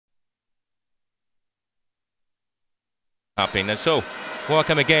And so,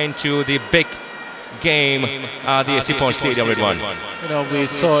 welcome again to the big game at the Sekondi Stadium with one. You know, we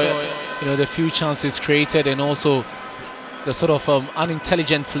saw, the few chances created and also the sort of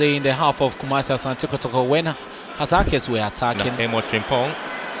unintelligent play in the half of Kumasi Asante Kotoko when Hasaacas were attacking. We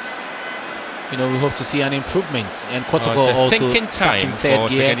hope to see an improvement, and Kotoko also stuck in third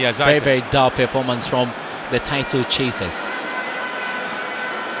gear. Very, very dull performance from the title chasers.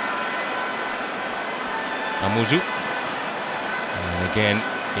 Amuzu. And again,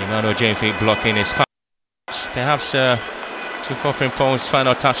 Emmanuel Jamfi blocking his cut. Perhaps Chief Pound's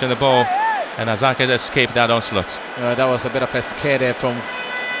final touch on the ball, and Hasaacas escaped that onslaught. That was a bit of a scare there from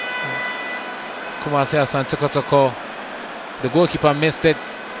Kumasi Asante Kotoko. The goalkeeper missed it.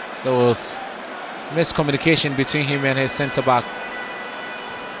 There was miscommunication between him and his centre back,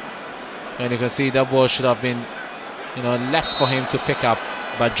 and you can see that ball should have been left for him to pick up,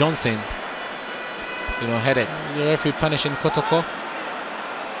 but Johnson headed. The referee punishing Kotoko.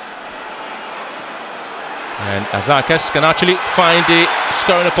 And Hasaacas can actually find the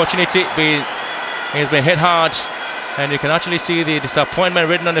scoring opportunity. He's been hit hard, and you can actually see the disappointment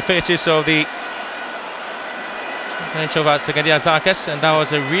written on the faces of the bench of Sekondi Hasaacas, and that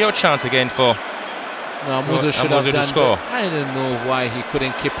was a real chance again for Amuzu should have done, score. I don't know why he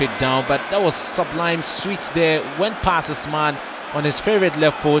couldn't keep it down, but that was sublime, sweet there. Went past his man on his favorite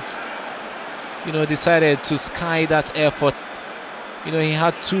left foot. Decided to sky that effort. He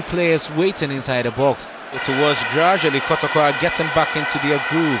had two players waiting inside the box. It was gradually Kotoko getting back into their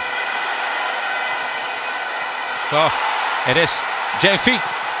groove. Well, it is Jamfi,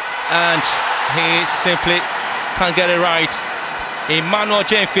 and he simply can't get it right. Emmanuel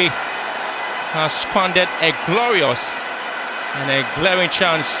Jamfi has squandered a glorious and a glaring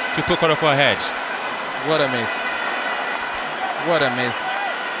chance to put Kotoko ahead. What a miss. What a miss.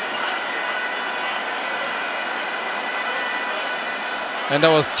 And that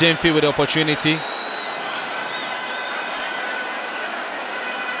was Jamfi with the opportunity.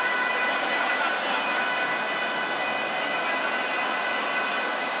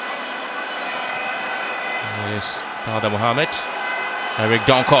 Yes, Dada Mohammed. Eric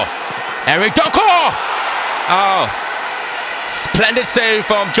Donko. Eric Donko! Oh, splendid save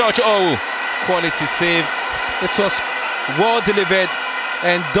from George O. Quality save. It was well delivered,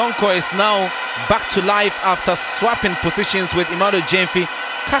 and Donko is now back to life after swapping positions with Emmanuel Jamfi,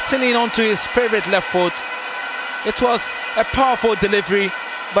 cutting in onto his favorite left foot. It was a powerful delivery,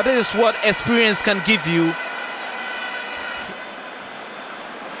 but this is what experience can give you.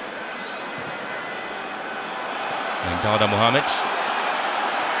 And Dada Mohammed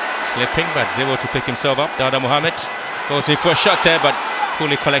slipping, but is able to pick himself up. Dada Mohammed goes in for a shot there, but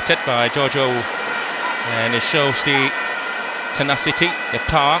poorly collected by Giorgio, and it shows the tenacity, the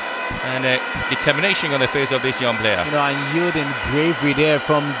power, and determination on the face of this young player. And yielding bravery there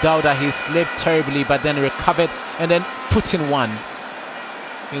from Dauda. He slipped terribly, but then recovered and then put in one.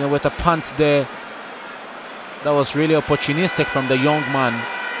 With a punt there, that was really opportunistic from the young man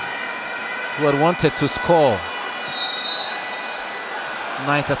who had wanted to score.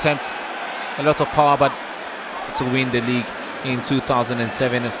 Ninth attempt, a lot of power, but to win the league in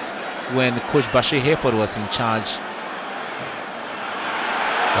 2007 when Coach Bashir Hayford was in charge.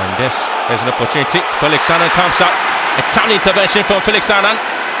 And this is an opportunity. Felix Annan comes up. A timely intervention from Felix Annan.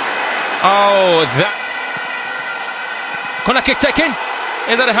 Oh, that corner kick taken.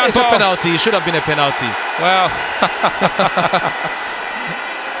 Is that a handball? It's a penalty. It should have been a penalty. Well,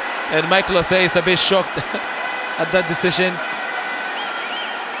 and Michael Osei is a bit shocked at that decision.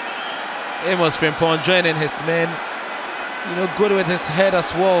 Amos Frimpong joining his men. Good with his head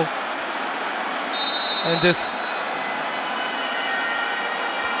as well. And this.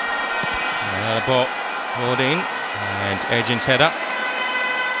 Another ball holding, and Agent's header.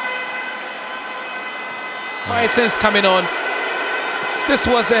 Since coming on. This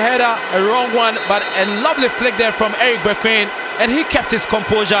was the header, a wrong one, but a lovely flick there from Eric Bequin, and he kept his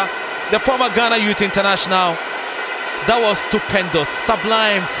composure. The former Ghana Youth International. That was stupendous,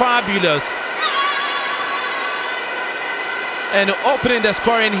 sublime, fabulous. And opening the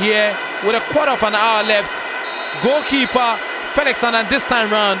scoring here with a quarter of an hour left. Goalkeeper Felix Annan this time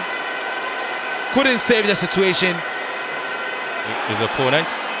round couldn't save the situation. His opponent,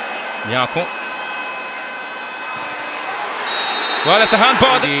 Nyako. Well, that's a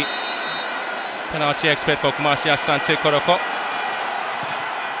handball. The penalty expert for Kumasi Asante Kotoko.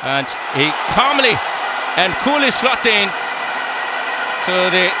 And he calmly and coolly slot in to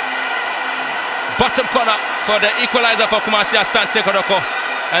the bottom corner for the equalizer for Kumasi Asante Kotoko.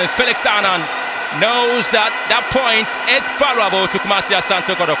 And Felix Annan knows that that point is valuable to Kumasi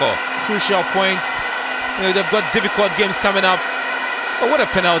Asante Kotoko. Crucial point. You know, they've got difficult games coming up. But what a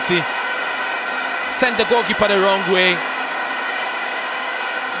penalty. Sent the goalkeeper the wrong way.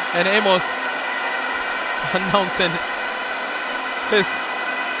 And Amos announcing his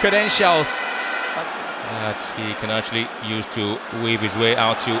credentials that he can actually use to weave his way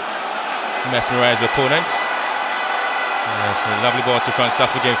out to mesmerize the opponent. Yes, a lovely ball to Frank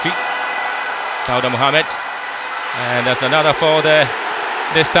Safujen feet. Dauda Mohammed. And there's another foul there.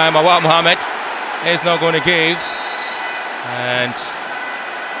 This time Awad Mohammed is not going to give. And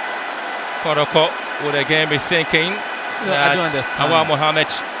Kotoko would again be thinking that I don't understand. Awad Mohammed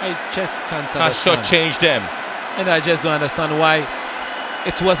I just can't understand. has shortchanged them. And I just don't understand why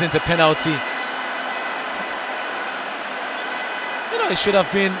it wasn't a penalty. You know, it should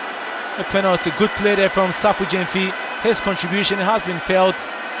have been a penalty. Good play there from Safu Jenfi. His contribution has been felt,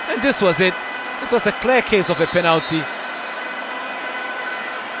 and this was it. It was a clear case of a penalty.